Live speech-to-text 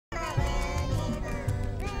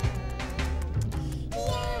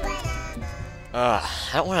I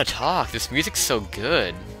don't want to talk. This music's so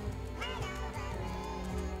good.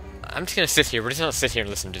 I'm just gonna sit here. We're just gonna sit here and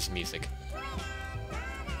listen to this music.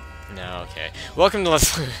 No, okay. Welcome to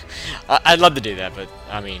Let's... I'd love to do that, but,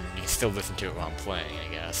 I mean, you can still listen to it while I'm playing,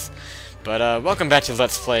 I guess. But, welcome back to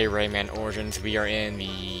Let's Play Rayman Origins. We are in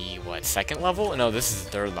the, what, second level? No, this is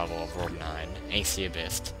the third level of World 9. Angsty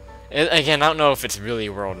Abyss. Again, I don't know if it's really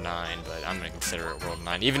World 9, but I'm gonna consider it World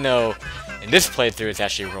 9. Even though, in this playthrough, it's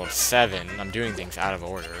actually World 7. I'm doing things out of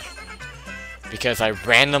order. Because I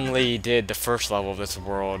randomly did the first level of this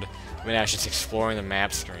world when I was just exploring the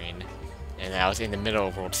map screen. And I was in the middle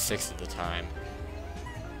of World 6 at the time.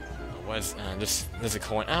 There's a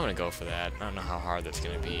coin. I'm gonna go for that. I don't know how hard that's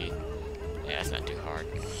gonna be. Yeah, it's not too hard.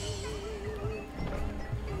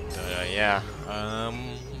 But, yeah.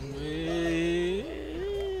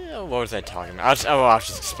 What was I talking about? I was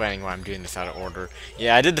just explaining why I'm doing this out of order.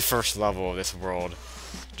 Yeah, I did the first level of this world.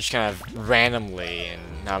 Just kind of randomly,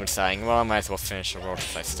 and now I'm deciding, well, I might as well finish the world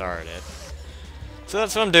since I started it. So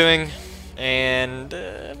that's what I'm doing. And,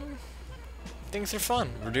 things are fun.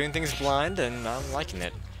 We're doing things blind, and I'm liking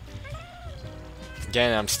it.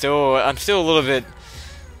 Again, I'm still a little bit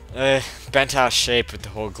bent out of shape with the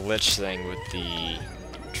whole glitch thing with the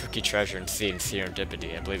tricky treasure and sea and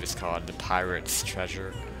serendipity. I believe it's called the pirate's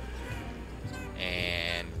treasure.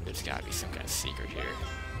 And there's gotta be some kind of secret here.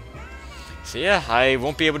 So yeah, I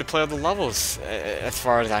won't be able to play all the levels as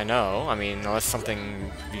far as I know. I mean, unless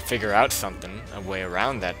we figure out something, a way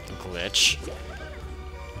around that glitch.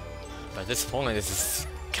 But at this point, this has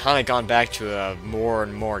kind of gone back to a more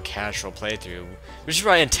and more casual playthrough, which is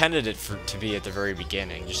what I intended it to be at the very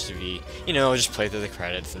beginning, just to be, you know, just play through the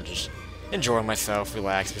credits and just enjoy myself,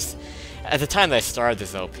 relax. Because at the time that I started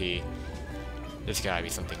this LP, there's gotta be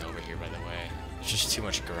something over here, by the way. There's just too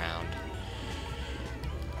much ground.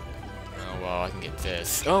 Oh well, I can get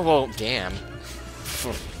this. Oh well, damn.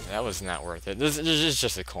 That was not worth it. This is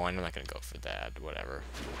just a coin. I'm not gonna go for that. Whatever.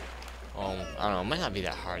 I don't know, it might not be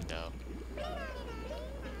that hard, though.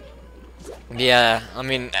 Yeah, I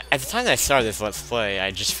mean, at the time that I started this Let's Play,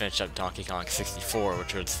 I just finished up Donkey Kong 64,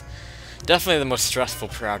 which was definitely the most stressful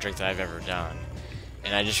project that I've ever done.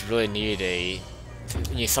 And I just really need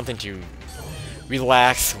something to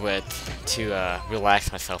relax with, to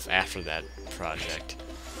relax myself after that project.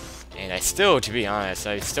 And I still, to be honest,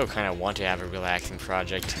 I still kind of want to have a relaxing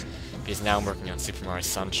project, because now I'm working on Super Mario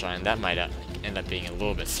Sunshine. That might end up being a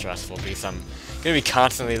little bit stressful, because I'm going to be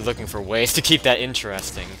constantly looking for ways to keep that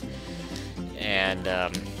interesting. And,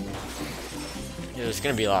 there's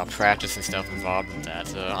going to be a lot of practice and stuff involved with that,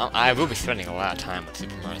 so I will be spending a lot of time with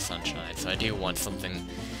Super Mario Sunshine, so I do want something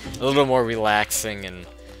a little more relaxing and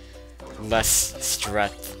less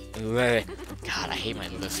stress. God, I hate my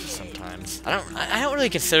lisp sometimes. I don't really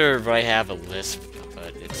consider what I have a lisp,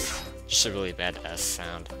 but it's just a really bad S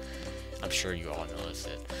sound. I'm sure you all notice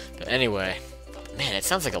it. But anyway, man, it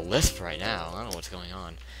sounds like a lisp right now. I don't know what's going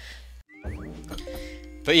on.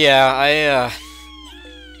 But yeah,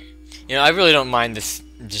 I really don't mind this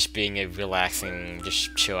just being a relaxing,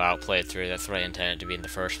 just chill out playthrough. That's what I intended to be in the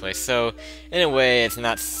first place. So, in a way, it's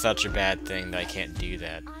not such a bad thing that I can't do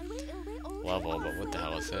that level, but what the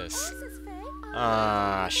hell is this?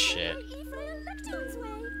 Ah, shit.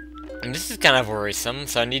 And this is kind of worrisome,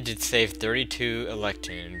 so I need to save 32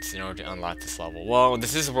 Electoons in order to unlock this level. Well,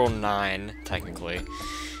 this is World 9, technically.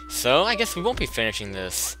 So, I guess we won't be finishing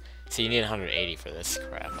this. So you need 180 for this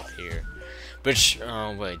crap up here. Which,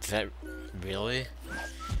 wait, is that really?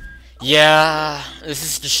 Yeah, this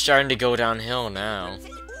is just starting to go downhill now.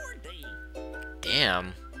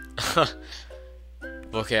 Damn.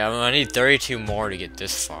 Okay, I need 32 more to get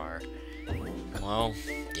this far. Well,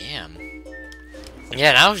 damn.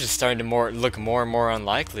 Yeah, now it's just starting to look more and more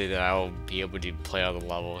unlikely that I will be able to play all the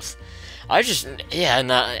levels. And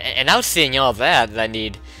now seeing all that I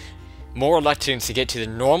need more Electoons to get to the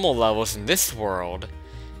normal levels in this world,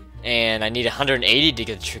 and I need 180 to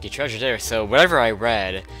get the tricky treasure there. So whatever I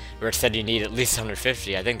read, where it said you need at least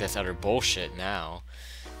 150, I think that's utter bullshit now.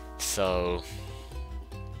 So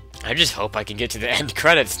I just hope I can get to the end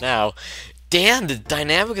credits now. Damn, the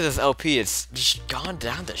dynamic of this LP is just gone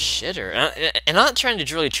down the shitter. And I'm not trying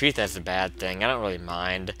to really treat that as a bad thing. I don't really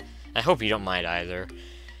mind. I hope you don't mind either.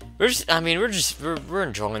 We're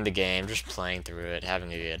enjoying the game, just playing through it,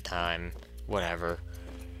 having a good time, whatever.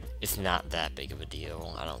 It's not that big of a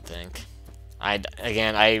deal, I don't think.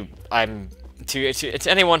 To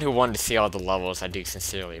anyone who wanted to see all the levels, I do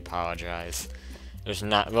sincerely apologize. There's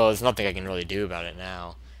nothing I can really do about it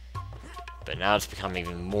now. But now it's become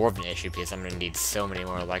even more of an issue because I'm gonna need so many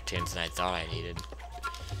more Electoons than I thought I needed.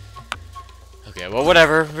 Okay, well,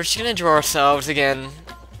 whatever. We're just gonna enjoy ourselves again.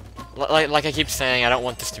 like I keep saying, I don't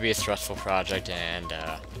want this to be a stressful project, and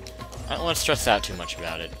I don't want to stress out too much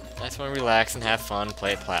about it. I just want to relax and have fun,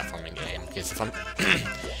 play a platforming game. Because if I'm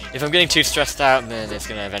if I'm getting too stressed out, then it's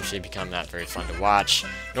gonna eventually become not very fun to watch,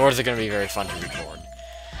 nor is it gonna be very fun to record.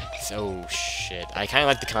 So shit. I kind of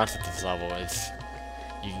like the concept of this level. It's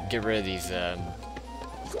you can get rid of these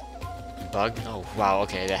bug. Oh wow.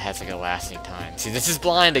 Okay, that has like a lasting time. See, this is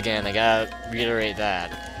blind again. I gotta reiterate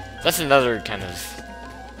that. That's another kind of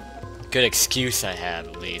good excuse I have,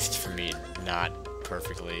 at least, for me not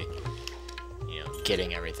perfectly, you know,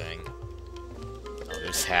 getting everything. Oh,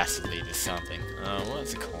 this has to lead to something. Oh, well,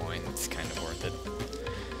 it's a coin. It's kind of worth it.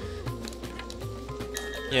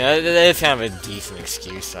 Yeah, that's kind of a decent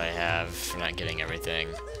excuse I have for not getting everything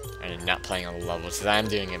and not playing all the levels, because I'm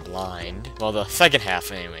doing it blind. Well, the second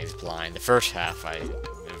half, anyway, is blind. The first half I've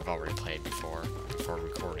already played before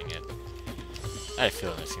recording it. I had a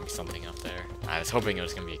feeling there's going to be something up there. I was hoping it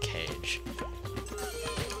was going to be a cage.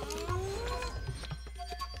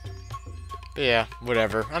 But yeah,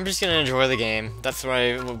 whatever. I'm just going to enjoy the game. That's what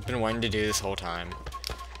I've been wanting to do this whole time.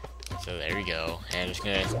 So there we go. And I'm just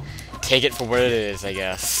going to take it for what it is, I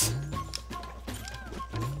guess.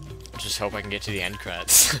 Just hope I can get to the end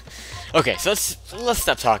credits. Okay, so let's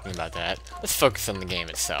stop talking about that. Let's focus on the game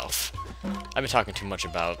itself. I've been talking too much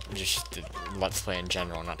about just the Let's Play in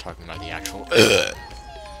general, not talking about the actual...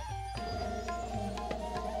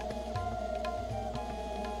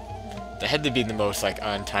 That had to be the most, like,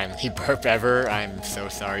 untimely burp ever. I'm so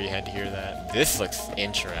sorry you had to hear that. This looks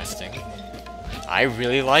interesting. I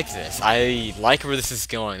really like this. I like where this is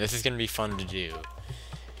going. This is going to be fun to do.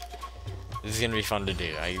 This is going to be fun to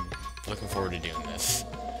do. I'm looking forward to doing this.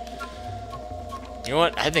 You know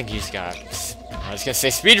what? I think he's got... I was going to say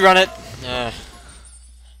speedrun it!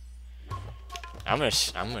 I'm gonna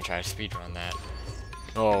try to speedrun that.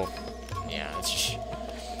 Oh, yeah, it's just...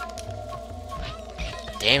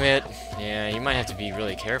 Damn it. Yeah, you might have to be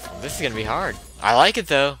really careful. This is gonna be hard. I like it,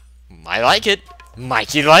 though. I like it.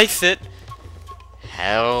 Mikey likes it.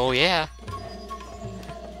 Hell yeah.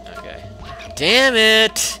 Okay. Damn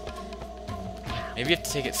it! Maybe you have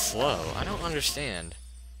to take it slow. I don't understand.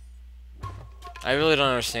 I really don't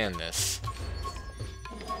understand this.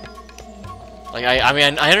 Like, I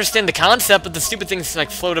mean, I understand the concept, but the stupid things, like,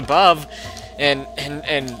 float above, and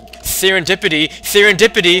serendipity,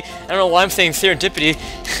 I don't know why I'm saying serendipity.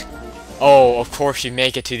 Oh, of course you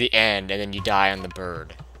make it to the end, and then you die on the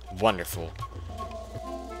bird. Wonderful.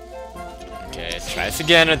 Okay, let's try this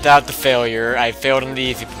again without the failure. I failed on the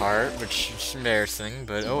easy part, which is embarrassing,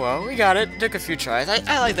 but oh well, we got it. Took a few tries.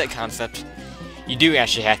 I like that concept. You do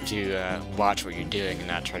actually have to watch what you're doing and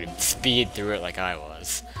not try to speed through it like I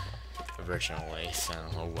was originally, so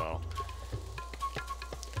oh well.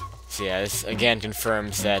 So yeah, this again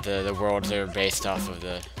confirms that the worlds are based off of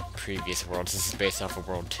the previous worlds. This is based off of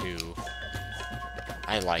World 2.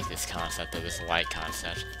 I like this concept of this light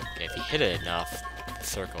concept. Okay, if you hit it enough, the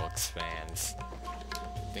circle expands.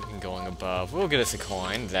 Thinking going above will get us a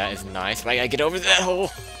coin. That is nice, but I gotta get over that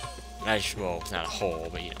hole. Well, it's not a hole,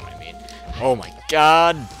 but you know what I mean. Oh my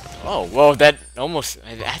god! Oh, whoa, that almost...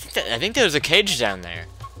 I think there's a cage down there.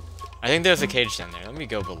 I think there's a cage down there. Let me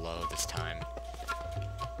go below this time.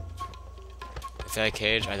 Is that a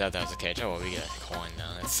cage? I thought that was a cage. Oh, well, we got a coin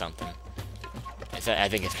now. That's something. I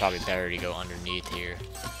think it's probably better to go underneath here.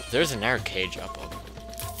 There's another cage up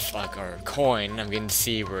fuck, or a coin. I'm getting to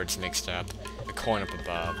see where it's mixed up. A coin up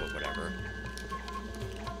above, but whatever.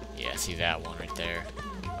 Yeah, see that one right there.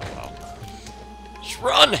 Oh, well. Just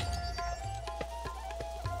run!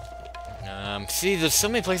 See, there's so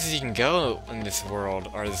many places you can go in this world,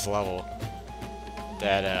 or this level,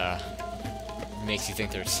 that, makes you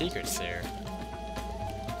think there's secrets there.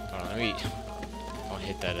 Hold on, let me... I'll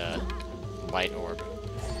hit that, light orb.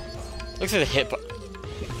 Looks like a hit, but...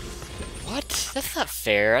 What? That's not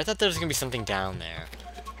fair. I thought there was gonna be something down there.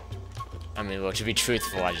 I mean, well, to be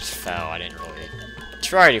truthful, I just fell. I didn't really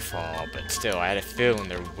try to fall, but still, I had a feeling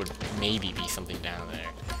there would maybe be something down there.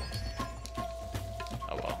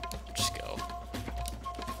 Oh well, just go.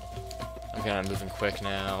 I'm kinda moving quick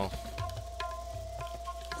now.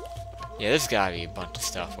 Yeah, there's gotta be a bunch of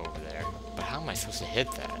stuff over there. But how am I supposed to hit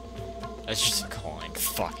that? That's just a coin.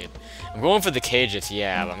 Fuck it. I'm going for the cages,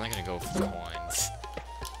 yeah, but I'm not gonna go for the coins.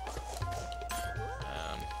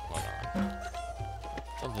 Hold on.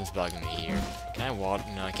 Something's bugging me here. Can I watch?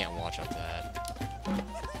 No, I can't watch up that.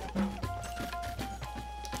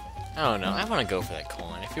 I don't know. I want to go for that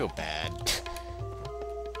coin. I feel bad.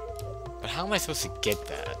 But how am I supposed to get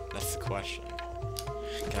that? That's the question.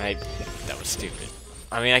 Can I... That was stupid.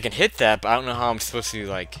 I mean, I can hit that, but I don't know how I'm supposed to,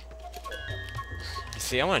 like...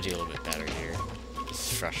 See, I want to do a little bit better here.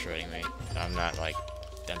 Just frustrating me. I'm not like,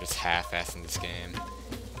 I'm just half-assing this game.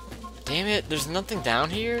 Damn it, there's nothing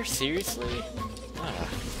down here? Seriously? Ah.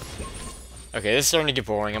 Okay, this is starting to get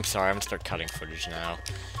boring. I'm sorry, I'm gonna start cutting footage now.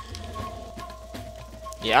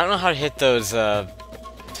 Yeah, I don't know how to hit those,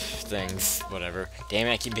 things. Whatever. Damn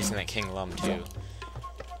it, I keep missing that King Lum, too.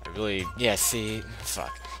 I really... Yeah, see?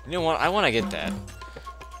 Fuck. You know what? I want to get that.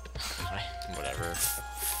 Whatever.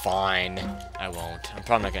 Fine. I won't. I'm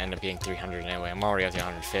probably not gonna end up getting 300 anyway. I'm already at the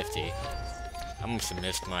 150. I must have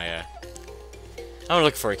missed my, I'm gonna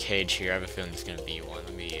look for a cage here. I have a feeling there's gonna be one.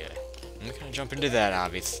 Let me, I'm gonna jump into that,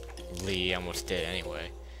 obviously. I almost did anyway.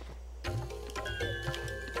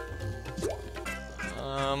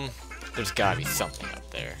 There's gotta be something up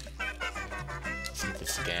there. Let's hit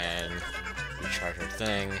this again. Recharge our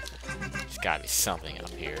thing. There's gotta be something up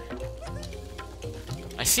here.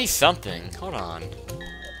 I see something. Hold on.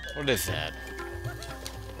 What is that?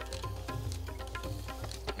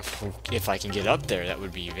 If I can get up there, that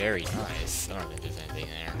would be very nice. I don't think there's anything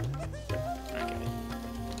there. Okay.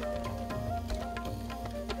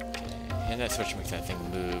 And that switch makes that thing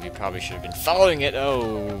move. You probably should have been following it.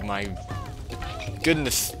 Oh my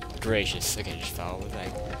goodness gracious. Okay, just follow the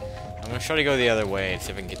thing. I'm gonna try to go the other way and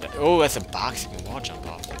see if I can get that. Oh, that's a box you can wall jump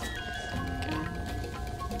off of. Okay.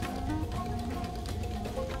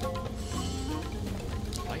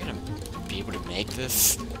 Am I gonna be able to make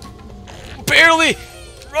this? Barely!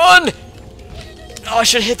 Run! Oh, I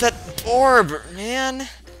should hit that orb, man.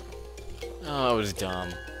 Oh, it was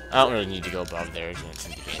dumb. I don't really need to go above there. There doesn't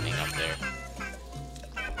seem to be anything up there.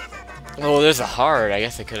 Oh, there's a heart. I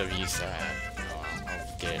guess I could have used that. Oh,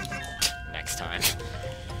 I'll get it next time.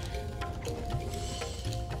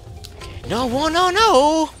 Okay. No,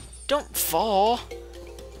 no! Don't fall.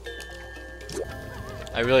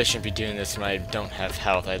 I really shouldn't be doing this when I don't have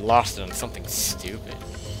health. I lost it on something stupid.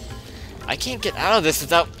 I can't get out of this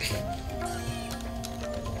without...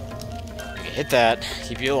 Okay, hit that.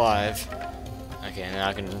 Keep you alive. Okay, now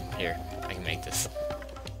I can... Here, I can make this.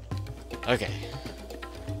 Okay.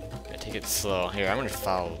 Gotta take it slow. Here, I'm gonna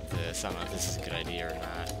follow this. I don't know if this is a good idea or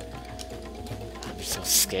not. I'm just so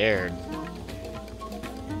scared.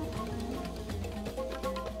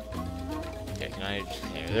 Okay, can I...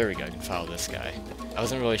 Here, there we go. I can follow this guy. I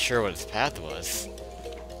wasn't really sure what his path was.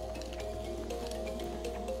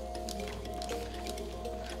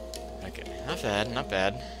 Not bad, not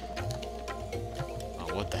bad. Oh,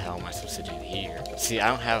 what the hell am I supposed to do here? See, I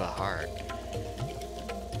don't have a heart.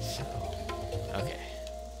 So, okay.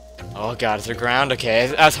 Oh god, is there ground? Okay,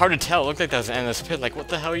 it was hard to tell. It looked like that was an endless pit. Like, what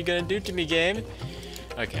the hell are you gonna do to me, game?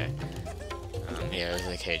 Okay. Yeah, there's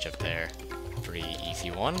a cage up there. Pretty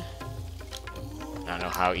easy one. I don't know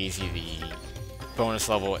how easy the bonus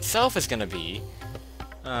level itself is gonna be.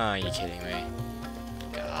 Oh, are you kidding me?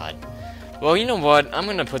 God. Well, you know what? I'm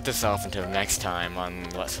gonna put this off until next time on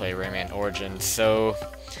Let's Play Rayman Origins. So,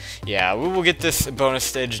 yeah, we will get this bonus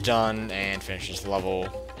stage done and finish this level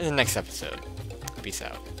in the next episode. Peace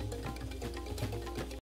out.